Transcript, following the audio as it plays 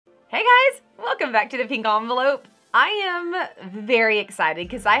Hey guys, welcome back to the Pink Envelope. I am very excited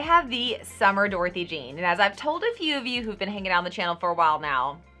because I have the Summer Dorothy jean, and as I've told a few of you who've been hanging out on the channel for a while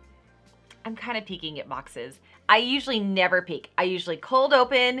now, I'm kind of peeking at boxes. I usually never peek. I usually cold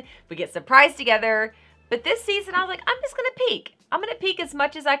open, we get surprised together, but this season I was like, I'm just gonna peek. I'm gonna peek as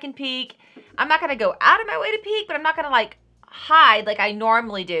much as I can peek. I'm not gonna go out of my way to peek, but I'm not gonna like hide like I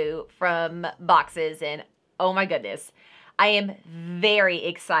normally do from boxes, and oh my goodness. I am very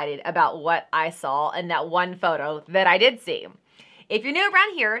excited about what I saw in that one photo that I did see. If you're new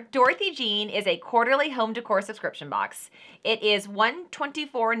around here, Dorothy Jean is a quarterly home decor subscription box. It is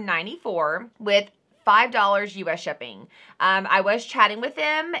 $124.94 with $5 US shipping. I was chatting with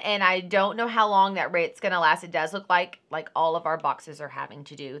them, and I don't know how long that rate's gonna last. It does look like all of our boxes are having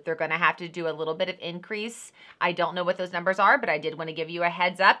to do. They're gonna have to do a little bit of increase. I don't know what those numbers are, but I did want to give you a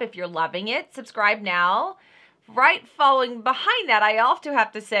heads up. If you're loving it, subscribe now. Right following behind that, I also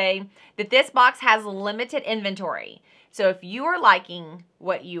have to say that this box has limited inventory. So if you are liking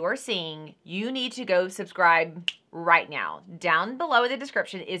what you are seeing, you need to go subscribe right now. Down below in the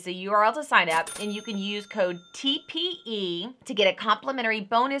description is the URL to sign up, and you can use code TPE to get a complimentary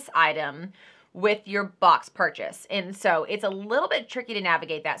bonus item with your box purchase. And so it's a little bit tricky to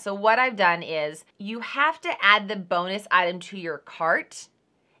navigate that. So what I've done is you have to add the bonus item to your cart,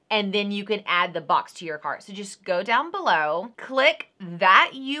 and then you can add the box to your cart. So just go down below, click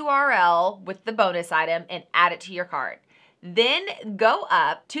that URL with the bonus item and add it to your cart. Then go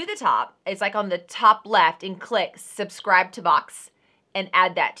up to the top, it's like on the top left, and click subscribe to box and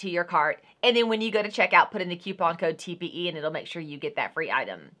add that to your cart. And then when you go to checkout, put in the coupon code TPE and it'll make sure you get that free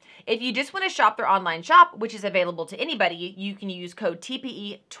item. If you just want to shop their online shop, which is available to anybody, you can use code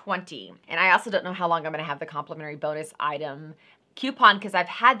TPE20. And I also don't know how long I'm gonna have the complimentary bonus item coupon, because I've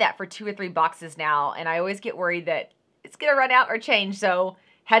had that for 2 or 3 boxes now, and I always get worried that it's gonna run out or change, so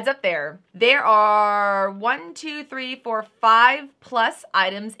heads up there. There are 5 plus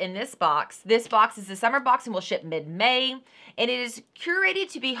items in this box. This box is a summer box and will ship mid-May, and it is curated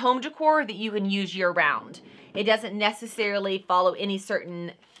to be home decor that you can use year-round. It doesn't necessarily follow any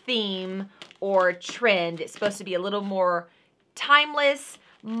certain theme or trend. It's supposed to be a little more timeless,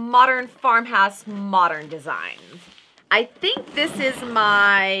 modern farmhouse, modern design. I think this is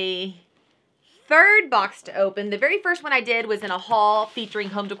my 3rd box to open. The very first one I did was in a haul featuring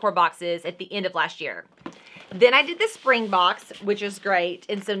home decor boxes at the end of last year. Then I did the spring box, which is great.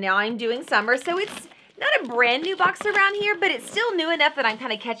 And so now I'm doing summer. So it's not a brand new box around here, but it's still new enough that I'm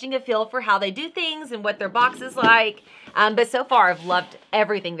kind of catching a feel for how they do things and what their box is like. But so far I've loved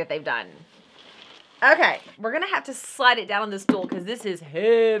everything that they've done. Okay, we're gonna have to slide it down on this stool because this is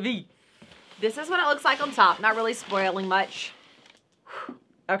heavy. This is what it looks like on top. Not really spoiling much.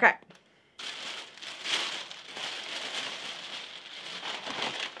 Okay.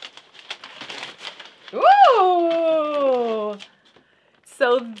 Ooh!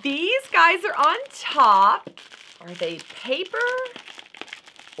 So these guys are on top. Are they paper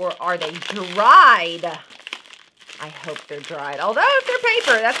or are they dried? I hope they're dried. Although if they're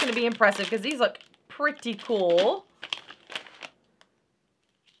paper, that's going to be impressive because these look pretty cool.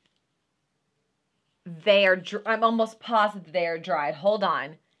 They are, I'm almost positive they are dried. Hold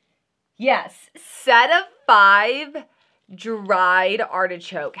on. Yes, set of 5 dried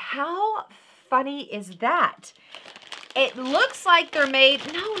artichoke. How funny is that? It looks like they're made,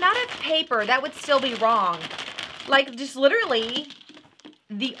 no, not of paper. That would still be wrong. Like just literally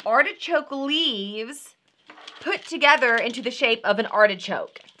the artichoke leaves put together into the shape of an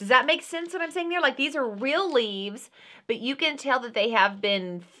artichoke. Does that make sense what I'm saying there? Like these are real leaves, but you can tell that they have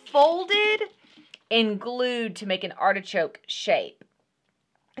been folded and glued to make an artichoke shape.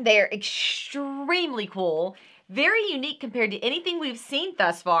 They're extremely cool, very unique compared to anything we've seen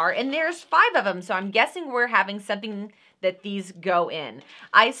thus far, and there's 5 of them, so I'm guessing we're having something that these go in.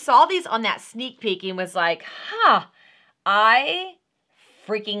 I saw these on that sneak peek and was like, huh, I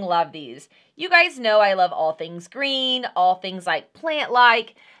freaking love these. You guys know I love all things green, all things like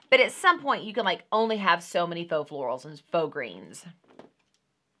plant-like, but at some point you can like only have so many faux florals and faux greens.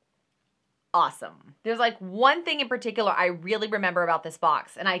 Awesome. There's like one thing in particular I really remember about this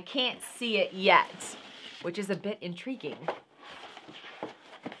box, and I can't see it yet, which is a bit intriguing.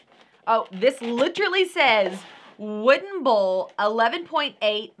 Oh, this literally says wooden bowl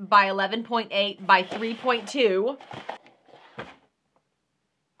 11.8 by 11.8 by 3.2.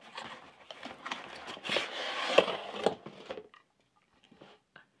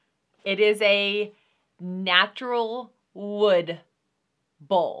 It is a natural wood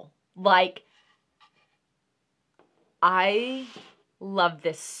bowl. Like, I love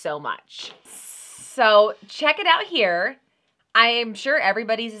this so much. So check it out here. I am sure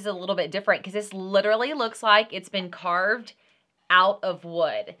everybody's is a little bit different because this literally looks like it's been carved out of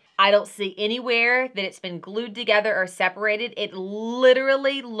wood. I don't see anywhere that it's been glued together or separated. It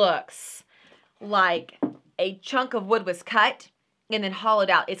literally looks like a chunk of wood was cut and then hollowed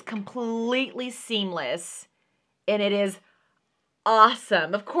out. It's completely seamless and it is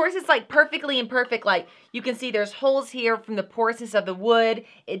awesome. Of course, it's like perfectly imperfect. Like you can see there's holes here from the porousness of the wood.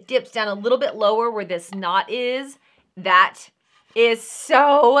 It dips down a little bit lower where this knot is. That is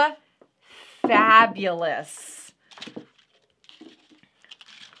so fabulous.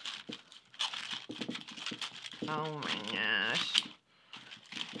 Oh my gosh.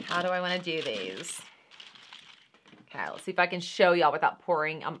 How do I want to do these? Okay, let's see if I can show y'all without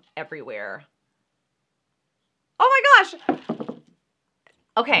pouring them everywhere. Oh my gosh.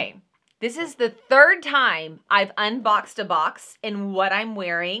 Okay, this is the third time I've unboxed a box and what I'm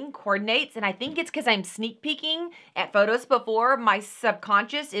wearing coordinates. And I think it's because I'm sneak peeking at photos before. My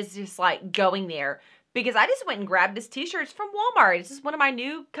subconscious is just like going there. Because I just went and grabbed this t-shirts from Walmart. This is one of my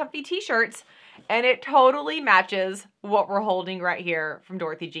new comfy t-shirts. And it totally matches what we're holding right here from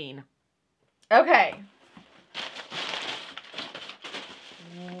Dorothy Jean. Okay.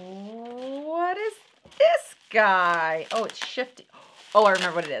 What is this guy? Oh, it's shifting. Oh, I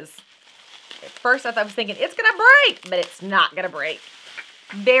remember what it is. At first, I was thinking, it's going to break, but it's not going to break.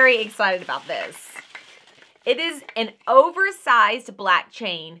 Very excited about this. It is an oversized black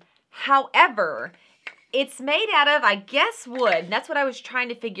chain. However, it's made out of, I guess, wood. And that's what I was trying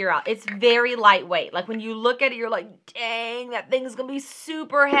to figure out. It's very lightweight. Like, when you look at it, you're like, dang, that thing's going to be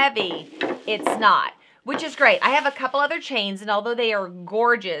super heavy. It's not, which is great. I have a couple other chains, and although they are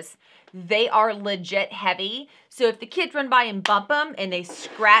gorgeous, they are legit heavy. So if the kids run by and bump them and they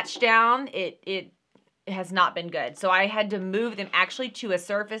scratch down, it has not been good. So I had to move them actually to a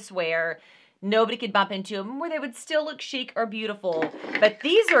surface where nobody could bump into them, where they would still look chic or beautiful. But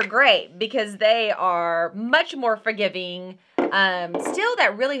these are great because they are much more forgiving. Still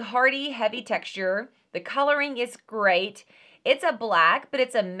that really hardy, heavy texture. The coloring is great. It's a black, but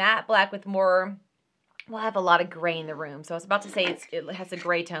it's a matte black with more... We'll have a lot of gray in the room. So I was about to say it has the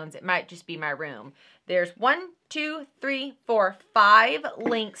gray tones. It might just be my room. There's 1, 2, 3, 4, 5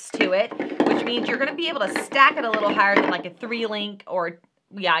 links to it, which means you're going to be able to stack it a little higher than like a 3-link or,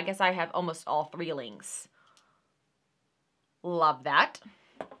 yeah, I guess I have almost all 3 links. Love that.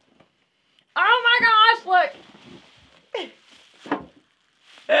 Oh my gosh,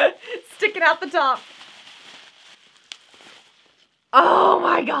 look. Sticking out the top. Oh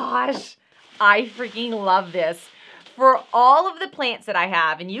my gosh. I freaking love this. For all of the plants that I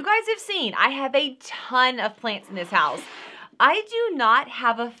have, and you guys have seen, I have a ton of plants in this house. I do not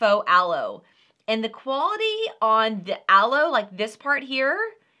have a faux aloe. And the quality on the aloe, like this part here,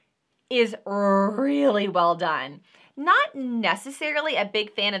 is really well done. Not necessarily a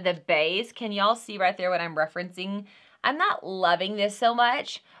big fan of the base. Can y'all see right there what I'm referencing? I'm not loving this so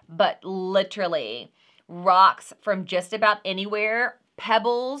much, but literally rocks from just about anywhere,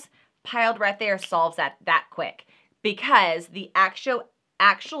 pebbles, piled right there solves that quick because the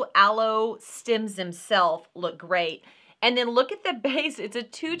actual aloe stems themselves look great. And then look at the base. It's a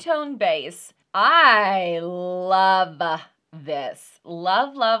 2-tone base. I love this.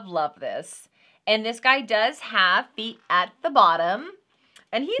 Love, love, love this. And this guy does have feet at the bottom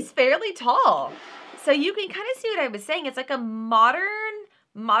and he's fairly tall. So you can kind of see what I was saying. It's like a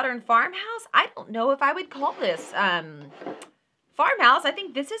modern farmhouse. I don't know if I would call this farmhouse. I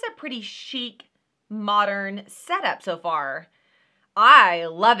think this is a pretty chic, modern setup so far. I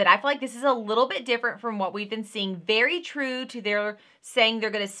love it. I feel like this is a little bit different from what we've been seeing. Very true to their saying they're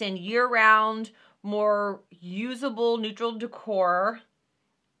going to send year-round, more usable, neutral decor.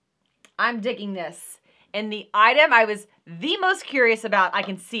 I'm digging this. And the item I was the most curious about, I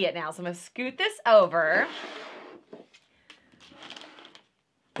can see it now. So I'm going to scoot this over.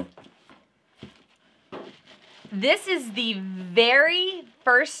 This is the very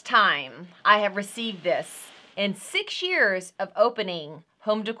first time I have received this in 6 years of opening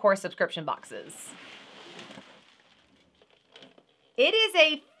home decor subscription boxes. It is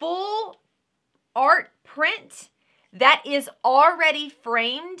a full art print that is already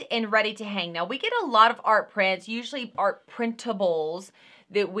framed and ready to hang. Now, we get a lot of art prints, usually art printables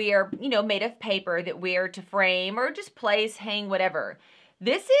that we are, made of paper that we are to frame or just place, hang, whatever.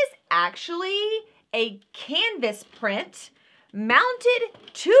 This is actually a canvas print mounted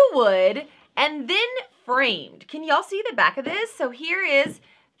to wood and then framed. Can y'all see the back of this? So here is,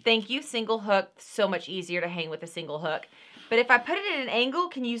 thank you, single hook. So much easier to hang with a single hook. But if I put it at an angle,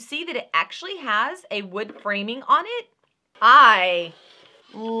 can you see that it actually has a wood framing on it? I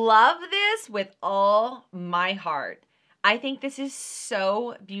love this with all my heart. I think this is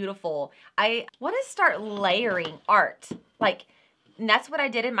so beautiful. I want to start layering art. Like, and that's what I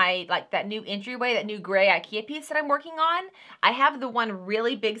did in my, like, that new entryway, that new gray IKEA piece that I'm working on. I have the one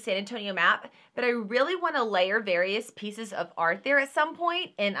really big San Antonio map, but I really want to layer various pieces of art there at some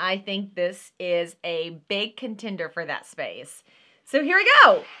point, and I think this is a big contender for that space. So here we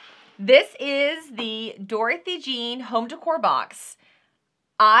go. This is the Dorothy Jean home decor box.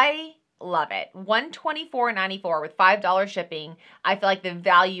 I love it. $124.94 with $5 shipping. I feel like the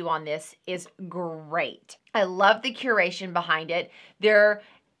value on this is great. I love the curation behind it. They're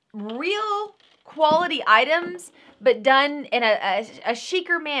real quality items, but done in a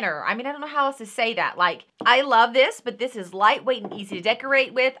chicer manner. I mean, I don't know how else to say that. Like, I love this, but this is lightweight and easy to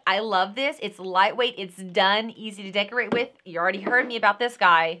decorate with. I love this. It's lightweight. It's done, easy to decorate with. You already heard me about this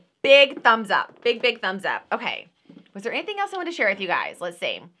guy. Big thumbs up. Big, big thumbs up. Okay. Was there anything else I want to share with you guys? Let's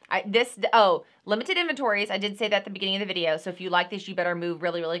see. Limited inventories. I did say that at the beginning of the video. So if you like this, you better move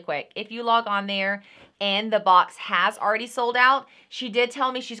really, really quick. If you log on there and the box has already sold out, she did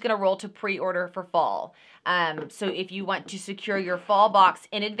tell me she's going to roll to pre-order for fall. So if you want to secure your fall box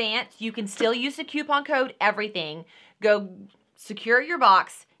in advance, you can still use the coupon code everything. Go secure your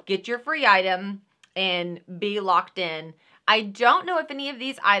box, get your free item, and be locked in. I don't know if any of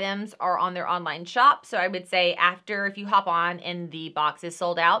these items are on their online shop, so I would say after, if you hop on and the box is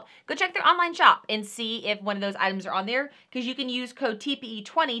sold out, go check their online shop and see if one of those items are on there, because you can use code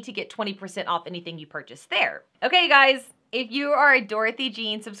TPE20 to get 20% off anything you purchase there. Okay, guys, if you are a Dorothy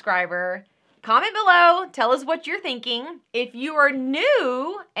Jean subscriber, comment below, tell us what you're thinking. If you are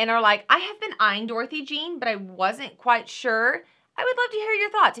new and are like, I have been eyeing Dorothy Jean, but I wasn't quite sure, I would love to hear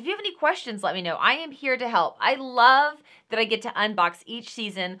your thoughts. If you have any questions, let me know. I am here to help. I love that I get to unbox each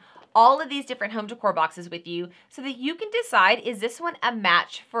season all of these different home decor boxes with you so that you can decide, is this one a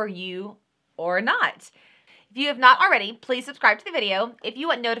match for you or not? If you have not already, please subscribe to the video. If you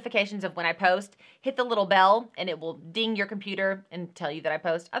want notifications of when I post, hit the little bell and it will ding your computer and tell you that I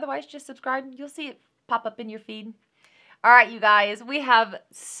post. Otherwise, just subscribe. You'll see it pop up in your feed. All right, you guys, we have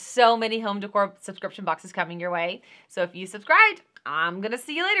so many home decor subscription boxes coming your way. So if you subscribed, I'm going to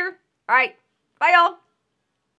see you later. All right, bye, y'all.